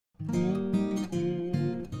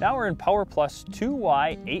Now we're in Power Plus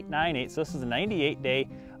 2Y898, so this is a 98-day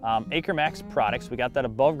Acre Max product. So we got that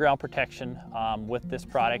above ground protection with this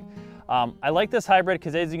product. I like this hybrid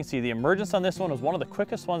because, as you can see, the emergence on this one was one of the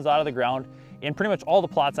quickest ones out of the ground in pretty much all the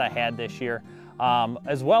plots I had this year.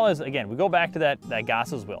 As well as, again, we go back to that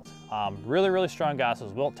Goss's wilt. Really strong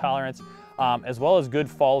Goss's wilt tolerance, as well as good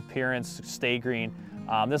fall appearance, stay green.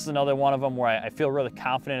 This is another one of them where I feel really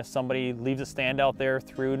confident if somebody leaves a stand out there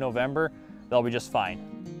through November, they'll be just fine.